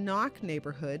and in the Knock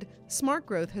neighborhood, smart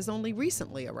growth has only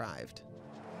recently arrived.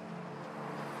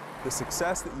 The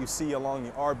success that you see along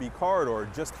the RB corridor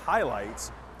just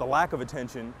highlights the lack of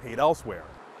attention paid elsewhere.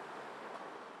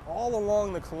 All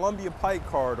along the Columbia Pike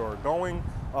corridor, going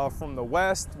from the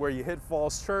west where you hit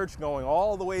Falls Church, going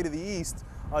all the way to the east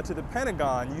to the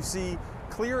Pentagon, you see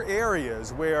clear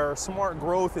areas where smart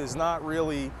growth has not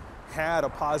really had a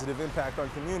positive impact on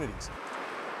communities.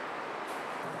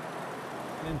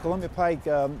 In Columbia Pike,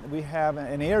 we have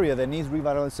an area that needs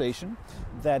revitalization,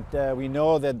 that we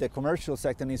know that the commercial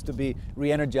sector needs to be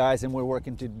re-energized, and we're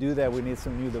working to do that. We need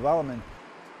some new development.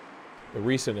 The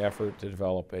recent effort to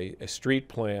develop a street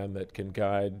plan that can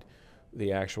guide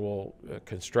the actual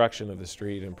construction of the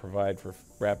street and provide for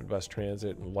rapid bus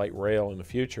transit and light rail in the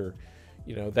future,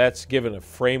 you know, that's given a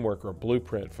framework or a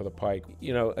blueprint for the Pike.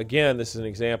 You know, again, this is an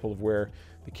example of where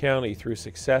the county, through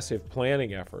successive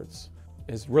planning efforts,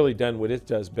 has really done what it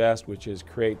does best, which is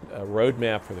create a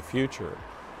roadmap for the future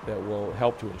that will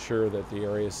help to ensure that the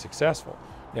area is successful.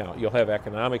 Now, you'll have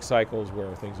economic cycles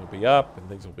where things will be up and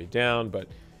things will be down, but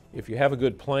if you have a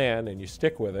good plan and you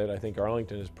stick with it, I think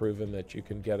Arlington has proven that you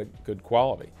can get a good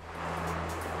quality.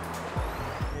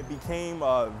 It became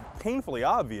painfully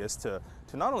obvious to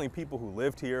not only people who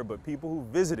lived here, but people who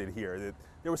visited here, that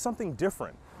there was something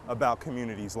different about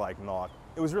communities like Knock.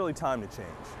 It was really time to change.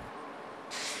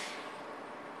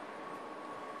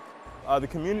 The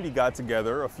community got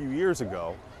together a few years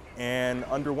ago and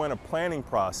underwent a planning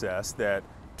process that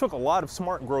took a lot of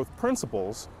smart growth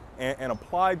principles and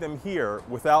applied them here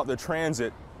without the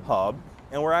transit hub,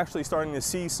 and we're actually starting to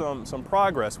see some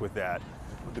progress with that.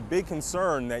 The big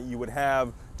concern that you would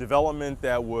have development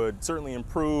that would certainly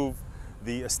improve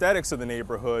the aesthetics of the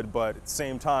neighborhood, but at the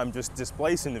same time just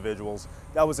displace individuals,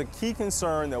 that was a key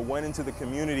concern that went into the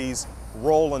community's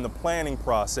role in the planning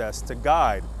process to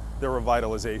guide the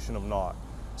revitalization of Knock.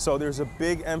 So there's a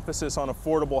big emphasis on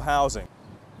affordable housing.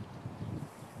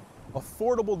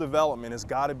 Affordable development has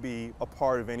got to be a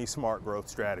part of any smart growth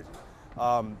strategy.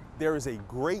 There is a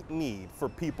great need for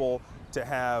people to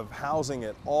have housing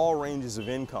at all ranges of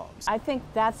incomes. I think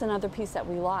that's another piece that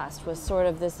we lost, was sort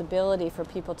of this ability for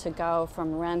people to go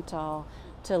from rental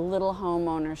to little home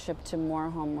ownership to more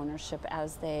home ownership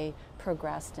as they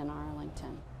progressed in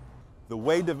Arlington. The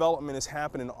way development has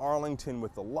happened in Arlington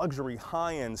with the luxury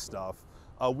high-end stuff,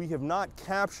 we have not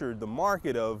captured the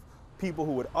market of people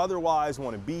who would otherwise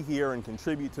want to be here and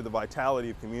contribute to the vitality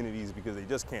of communities because they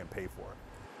just can't pay for it.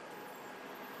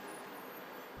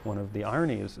 One of the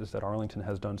ironies is that Arlington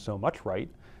has done so much right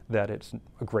that it's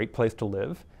a great place to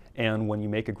live, and when you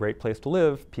make a great place to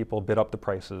live, people bid up the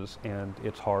prices, and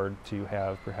it's hard to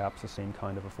have perhaps the same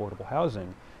kind of affordable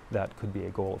housing that could be a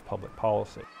goal of public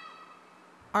policy.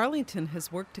 Arlington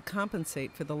has worked to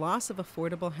compensate for the loss of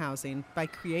affordable housing by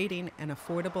creating an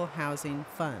affordable housing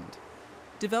fund.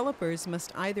 Developers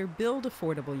must either build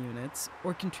affordable units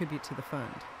or contribute to the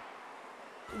fund.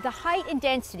 The height and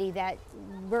density that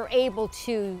we're able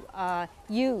to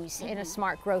use in a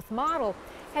smart growth model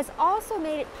has also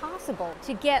made it possible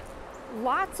to get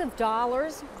lots of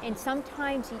dollars and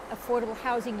sometimes affordable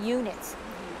housing units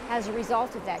as a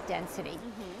result of that density.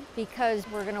 Because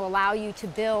we're going to allow you to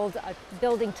build a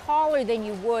building taller than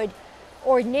you would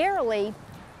ordinarily,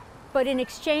 but in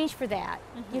exchange for that,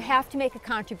 you have to make a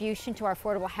contribution to our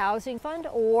affordable housing fund,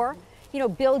 or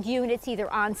build units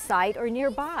either on site or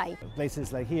nearby.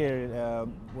 Places like here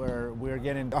where we're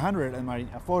getting 100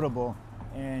 affordable,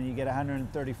 and you get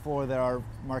 134 that are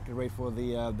market rate for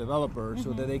the developer,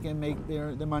 so that they can make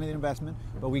their money, their investment,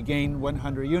 but we gain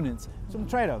 100 units. Some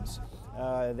trade-offs.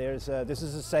 This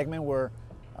is a segment where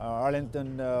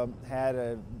Arlington had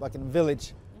a Buckingham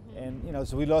Village, and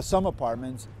so we lost some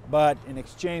apartments, but in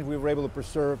exchange we were able to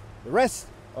preserve the rest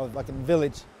of Buckingham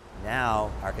Village. Now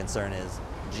our concern is,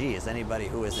 gee, is anybody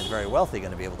who isn't very wealthy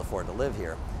going to be able to afford to live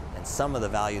here? And some of the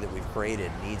value that we've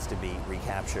created needs to be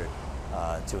recaptured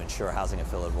to ensure housing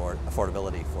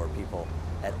affordability for people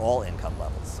at all income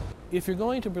levels. If you're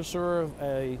going to preserve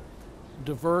a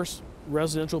diverse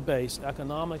residential base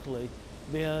economically,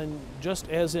 then just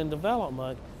as in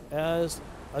development, as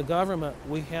a government,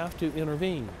 we have to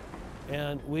intervene.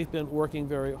 And we've been working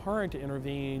very hard to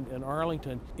intervene in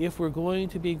Arlington. If we're going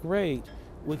to be great,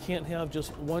 we can't have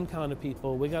just one kind of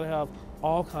people. We got to have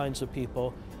all kinds of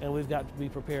people, and we've got to be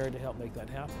prepared to help make that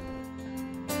happen.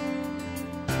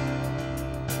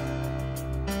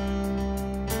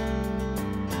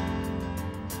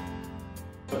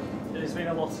 There's been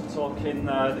a lot of talk in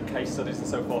the case studies and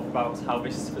so forth about how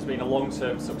this has been a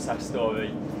long-term success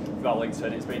story for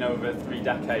Arlington. It's been over 3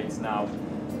 decades now.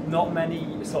 Not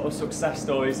many sort of success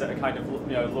stories that are kind of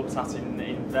looked at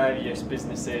in various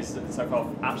businesses and so forth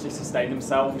actually sustain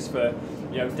themselves for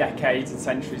decades and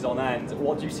centuries on end.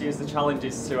 What do you see as the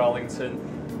challenges to Arlington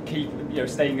keep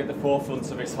staying at the forefront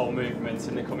of this whole movement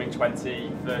in the coming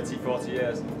 20, 30, 40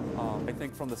 years? I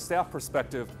think from the staff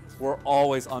perspective, we're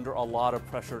always under a lot of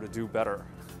pressure to do better.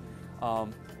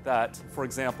 That, for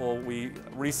example, we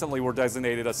recently were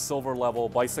designated a silver level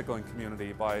bicycling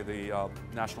community by the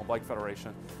National Bike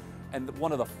Federation. And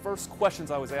one of the first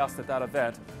questions I was asked at that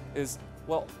event is,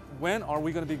 well, when are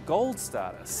we going to be gold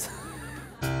status?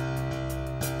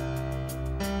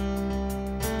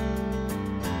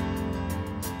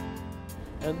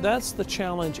 And that's the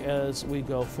challenge as we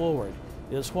go forward,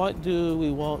 is what do we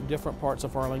want different parts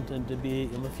of Arlington to be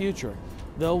in the future?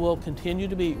 There will continue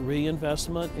to be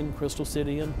reinvestment in Crystal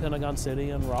City and Pentagon City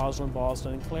and Roslyn,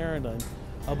 Boston, and Clarendon.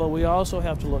 But we also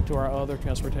have to look to our other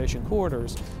transportation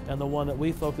corridors, and the one that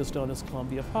we focused on is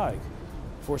Columbia Pike.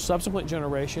 For subsequent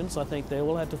generations, I think they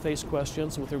will have to face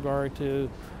questions with regard to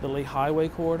the Lee Highway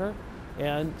corridor,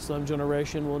 and some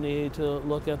generation will need to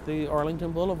look at the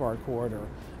Arlington Boulevard corridor.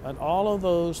 And all of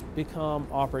those become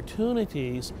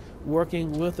opportunities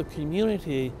working with the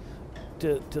community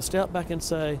to step back and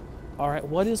say, all right,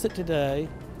 what is it today,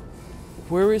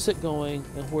 where is it going,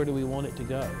 and where do we want it to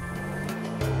go?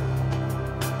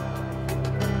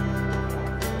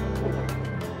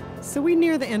 So we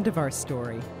near the end of our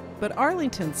story, but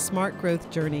Arlington's smart growth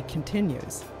journey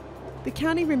continues. The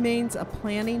county remains a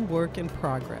planning work in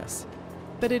progress,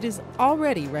 but it is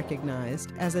already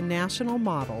recognized as a national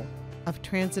model of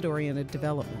transit-oriented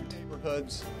development.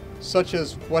 Neighborhoods such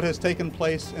as what has taken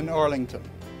place in Arlington.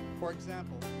 For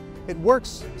example, it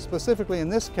works specifically in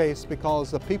this case because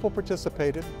the people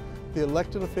participated, the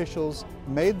elected officials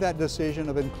made that decision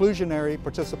of inclusionary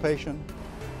participation,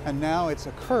 and now it's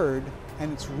occurred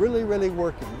and it's really, really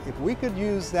working. If we could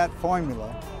use that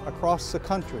formula across the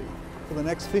country for the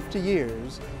next 50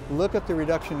 years, look at the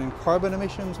reduction in carbon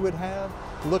emissions we'd have,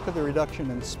 look at the reduction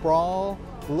in sprawl,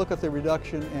 look at the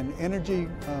reduction in energy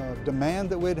demand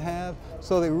that we'd have,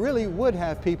 so they really would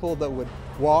have people that would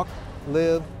walk,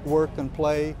 live, work, and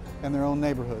play in their own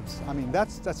neighborhoods. I mean,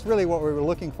 that's really what we were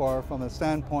looking for from the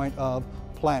standpoint of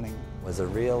planning. It was a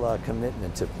real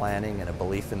commitment to planning and a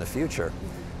belief in the future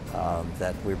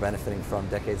that we're benefiting from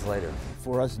decades later.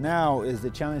 For us now is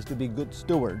the challenge to be good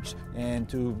stewards and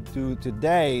to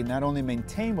today not only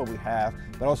maintain what we have,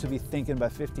 but also be thinking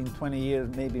about 15, 20 years,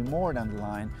 maybe more down the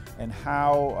line, and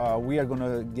how we are going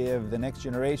to give the next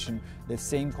generation the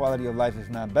same quality of life, if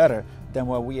not better, than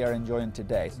what we are enjoying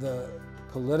today. The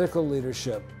political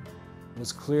leadership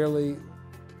was clearly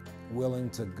willing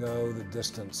to go the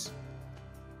distance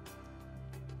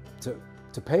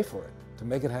to pay for it, to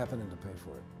make it happen and to pay for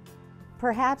it.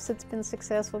 Perhaps it's been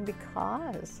successful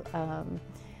because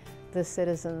the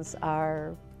citizens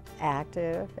are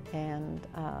active and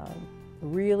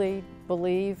really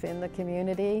believe in the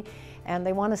community, and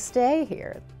they want to stay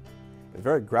here. It's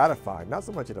very gratifying, not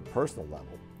so much at a personal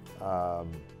level,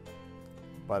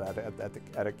 but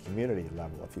at a community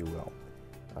level, if you will,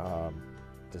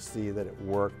 to see that it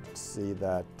worked, to see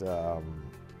that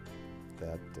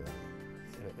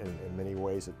in many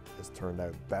ways it has turned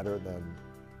out better than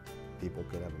people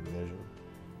could have envisioned.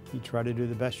 You try to do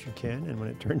the best you can, and when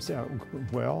it turns out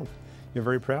well, you're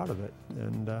very proud of it.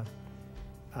 And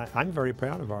I'm very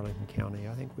proud of Arlington County.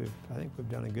 I think we've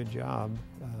done a good job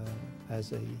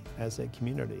as a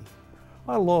community.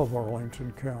 I love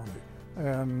Arlington County,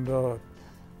 and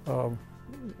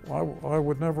I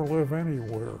would never live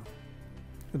anywhere.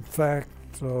 In fact,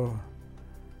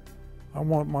 I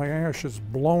want my ashes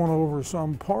blown over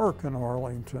some park in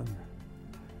Arlington.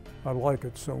 I like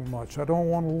it so much. I don't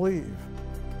want to leave.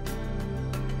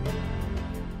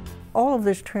 All of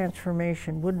this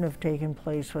transformation wouldn't have taken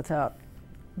place without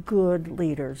good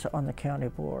leaders on the county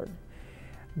board.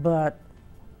 But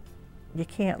you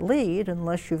can't lead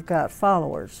unless you've got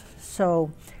followers.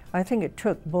 So I think it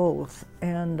took both.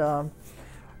 And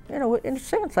you know, in a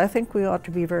sense, I think we ought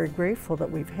to be very grateful that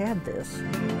we've had this.